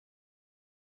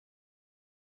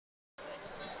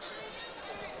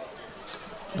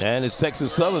And it's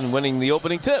Texas Southern winning the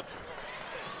opening tip.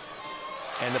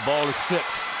 And the ball is stripped.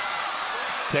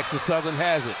 Texas Southern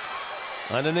has it.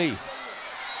 Underneath.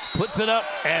 Puts it up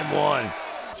and one.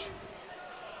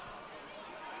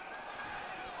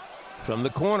 From the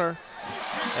corner.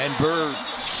 And Bird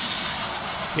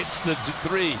hits the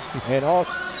three. And off.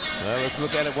 Well, let's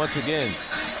look at it once again.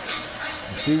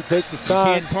 He takes his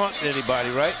time. You can't taunt anybody,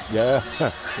 right? Yeah.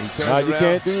 Now you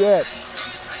can't do that.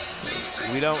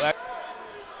 We don't.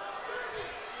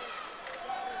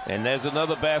 And there's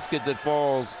another basket that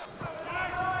falls.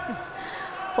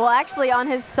 Well, actually, on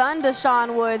his son,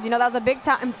 Deshaun Woods, that was a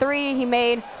big-time three he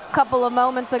made a couple of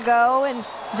moments ago, and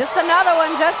just another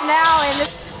one just now.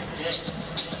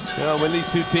 When these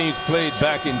two teams played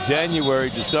back in January,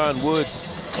 Deshaun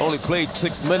Woods only played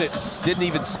 6 minutes, didn't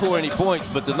even score any points,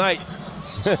 but tonight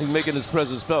he's making his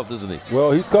presence felt, isn't he?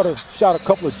 Well, he's shot a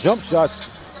couple of jump shots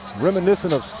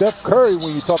reminiscent of Steph Curry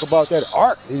when you talk about that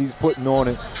arc that he's putting on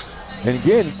it. And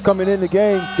again, he's coming in the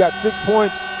game, got 6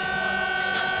 points.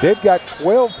 They've got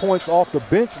 12 points off the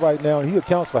bench right now, and he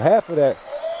accounts for half of that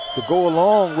to go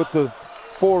along with the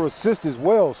 4 assists as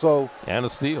well. So and a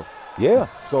steal. Yeah,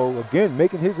 so again,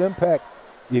 making his impact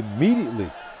immediately.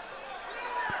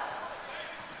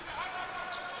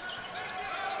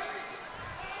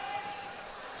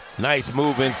 Nice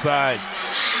move inside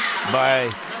by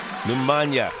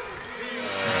Nemanja.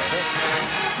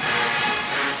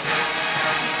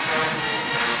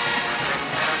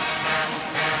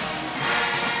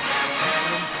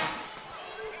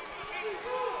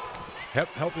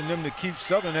 Helping them to keep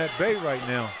Southern at bay right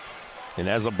now. And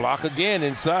there's a block again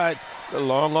inside the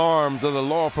long arms of the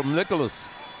law from Nicholas.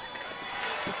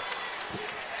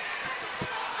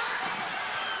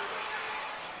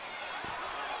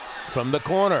 From the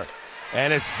corner,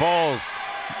 and it falls.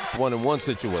 1-on-1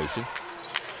 situation.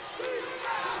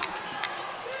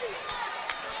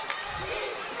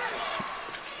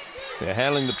 They're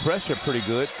handling the pressure pretty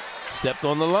good. Stepped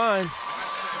on the line.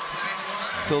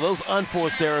 So those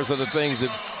unforced errors are the things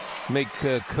that make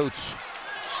Coach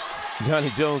Johnny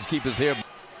Jones keep his hair.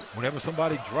 Whenever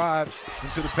somebody drives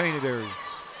into the painted area.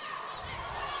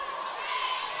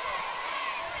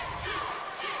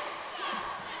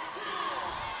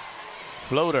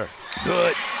 Floater,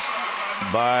 good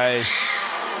by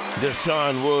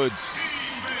Deshaun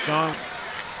Woods. Sean's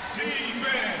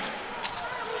defense.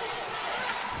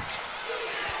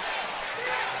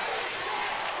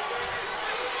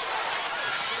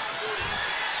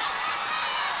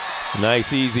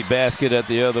 Nice easy basket at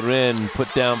the other end,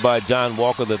 put down by John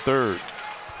Walker III.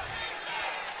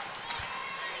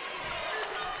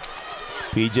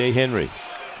 P.J. Henry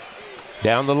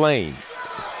down the lane.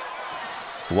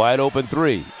 Wide open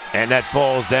three, and that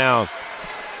falls down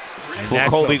for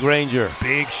Colby Granger.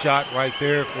 Big shot right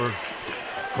there for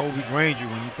Colby Granger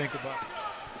when you think about it.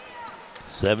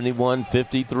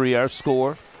 71-53 our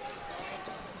score.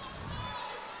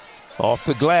 Off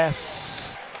the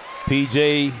glass,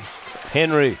 P.J.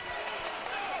 Henry.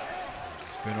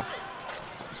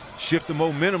 Shift the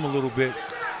momentum a little bit.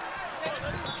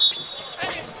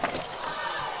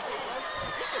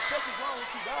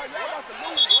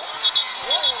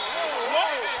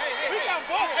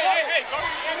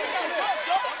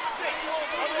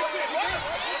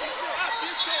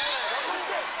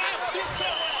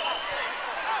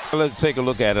 Let's take a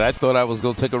look at it. I thought I was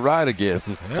going to take a ride again.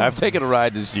 Yeah. I've taken a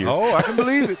ride this year. Oh, I can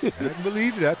believe it. I can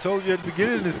believe it. I told you at the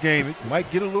beginning of this game, it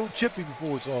might get a little chippy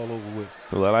before it's all over with.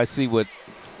 Well, I see what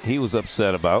he was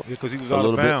upset about. Because he was out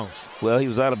of bounds. Well, he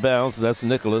was out of bounds. That's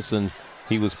Nicholas, and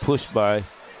he was pushed by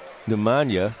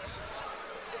Nemanja.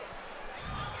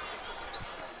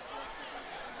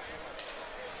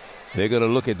 They're going to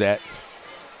look at that,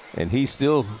 and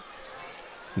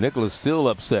Nicholas still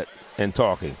upset and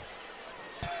talking.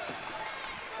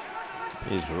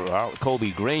 Is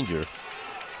Colby Granger,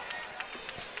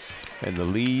 and the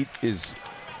lead is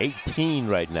 18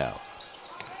 right now.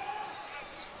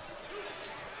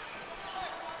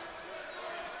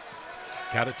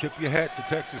 Got to tip your hat to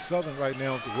Texas Southern right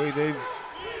now with the way they've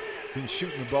been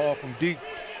shooting the ball from deep,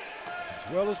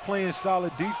 as well as playing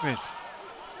solid defense.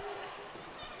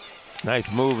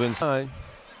 Nice move inside.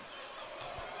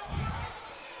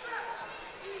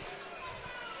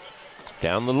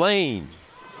 Down the lane.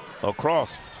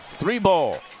 Across,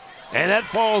 3-ball, and that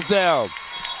falls down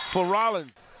for Rollins.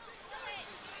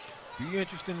 Be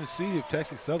interesting to see if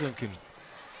Texas Southern can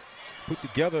put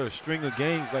together a string of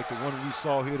games like the one we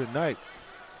saw here tonight,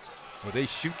 where they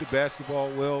shoot the basketball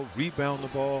well, rebound the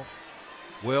ball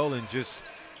well, and just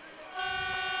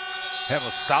have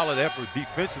a solid effort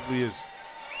defensively to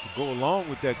go along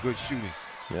with that good shooting.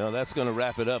 That's going to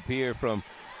wrap it up here from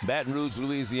Baton Rouge,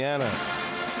 Louisiana.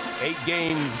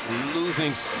 8-game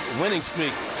winning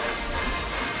streak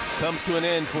comes to an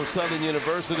end for Southern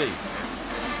University.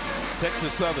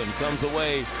 Texas Southern comes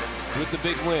away with the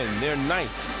big win. Their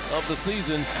 9th of the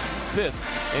season,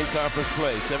 5th in conference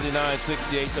play.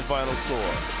 79-68 the final score.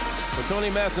 For Tony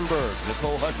Massenberg,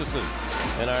 Nicole Hutchison,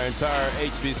 and our entire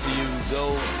HBCU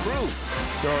GO crew,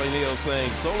 Charlie Neal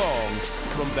saying so long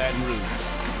from Baton Rouge.